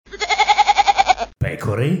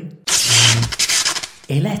Pecore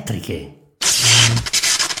elettriche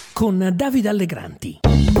con Davide Allegranti.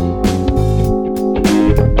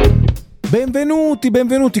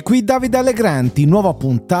 Benvenuti, qui Davide Allegranti, nuova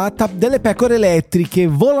puntata delle pecore elettriche.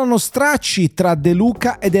 Volano stracci tra De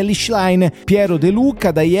Luca ed Elly Schlein. Piero De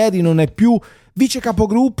Luca da ieri non è più vice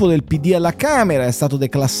capogruppo del PD alla Camera, è stato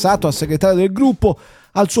declassato a segretario del gruppo.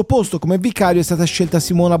 Al suo posto come vicario è stata scelta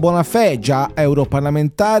Simona Bonafè, già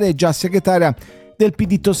europarlamentare e già segretaria del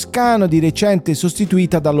PD toscano, di recente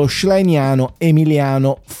sostituita dallo schleiniano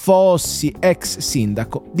Emiliano Fossi, ex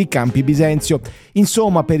sindaco di Campi Bisenzio.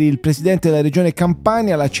 Insomma, per il presidente della regione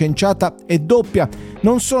Campania la cenciata è doppia.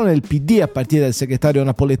 Non solo nel PD, a partire dal segretario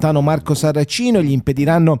napoletano Marco Sarracino, gli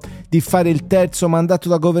impediranno di fare il terzo mandato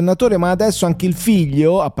da governatore, ma adesso anche il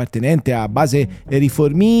figlio, appartenente a base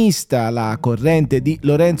riformista, la corrente di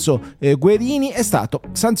Lorenzo Guerini, è stato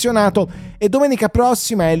sanzionato. E domenica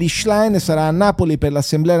prossima Elly Schlein sarà a Napoli per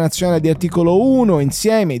l'Assemblea Nazionale di Articolo 1,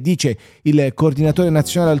 insieme, dice il coordinatore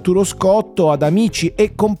nazionale Arturo Scotto, ad amici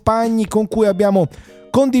e compagni con cui abbiamo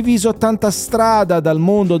condiviso tanta strada, dal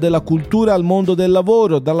mondo della cultura al mondo del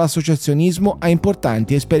lavoro, dall'associazionismo a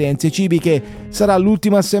importanti esperienze civiche. Sarà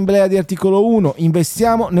l'ultima assemblea di Articolo 1,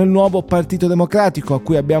 investiamo nel nuovo Partito Democratico a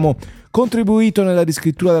cui abbiamo contribuito nella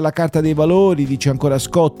riscrittura della Carta dei Valori, dice ancora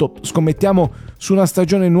Scotto. Scommettiamo su una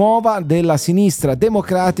stagione nuova della sinistra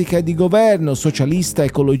democratica e di governo, socialista,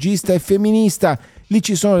 ecologista e femminista. Lì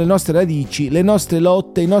ci sono le nostre radici, le nostre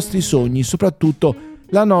lotte, i nostri sogni, soprattutto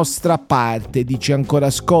la nostra parte, dice ancora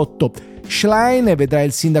Scotto. Schlein vedrà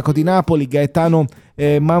il sindaco di Napoli Gaetano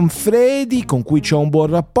Manfredi, con cui c'è un buon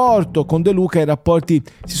rapporto. Con De Luca i rapporti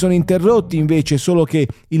si sono interrotti invece, solo che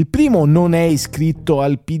il primo non è iscritto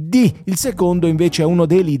al PD, il secondo invece è uno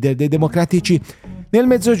dei leader dei democratici nel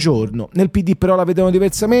Mezzogiorno. Nel PD però la vedono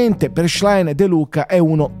diversamente. Per Schlein De Luca è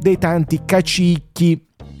uno dei tanti cacicchi.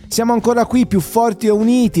 Siamo ancora qui, più forti e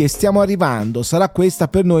uniti, e stiamo arrivando. Sarà questa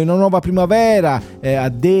per noi una nuova primavera, ha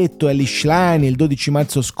detto Elly Schlein il 12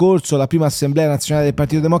 marzo scorso, la prima assemblea nazionale del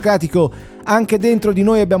Partito Democratico. Anche dentro di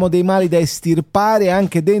noi abbiamo dei mali da estirpare,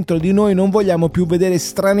 anche dentro di noi non vogliamo più vedere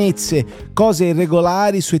stranezze, cose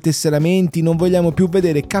irregolari sui tesseramenti, non vogliamo più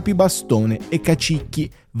vedere capibastone e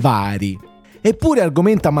cacicchi vari. Eppure,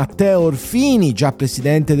 argomenta Matteo Orfini, già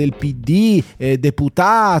presidente del PD,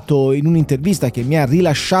 deputato, in un'intervista che mi ha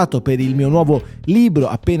rilasciato per il mio nuovo libro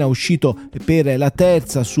appena uscito per la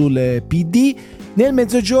terza sul PD, nel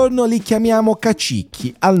Mezzogiorno li chiamiamo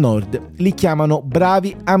cacicchi, al nord li chiamano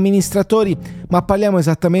bravi amministratori, ma parliamo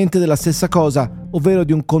esattamente della stessa cosa, ovvero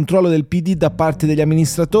di un controllo del PD da parte degli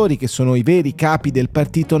amministratori, che sono i veri capi del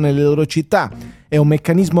partito nelle loro città. È un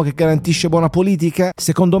meccanismo che garantisce buona politica?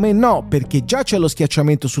 Secondo me no, perché già c'è lo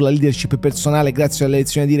schiacciamento sulla leadership personale grazie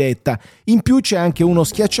all'elezione diretta, in più c'è anche uno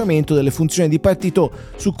schiacciamento delle funzioni di partito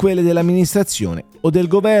su quelle dell'amministrazione o del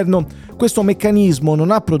governo. Questo meccanismo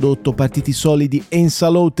non ha prodotto partiti solidi e in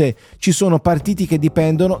salute, ci sono partiti che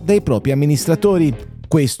dipendono dai propri amministratori.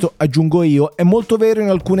 Questo, aggiungo io, è molto vero in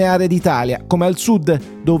alcune aree d'Italia, come al sud,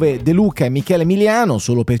 dove De Luca e Michele Emiliano,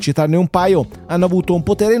 solo per citarne un paio, hanno avuto un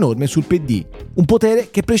potere enorme sul PD. Un potere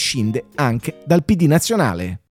che prescinde anche dal PD nazionale.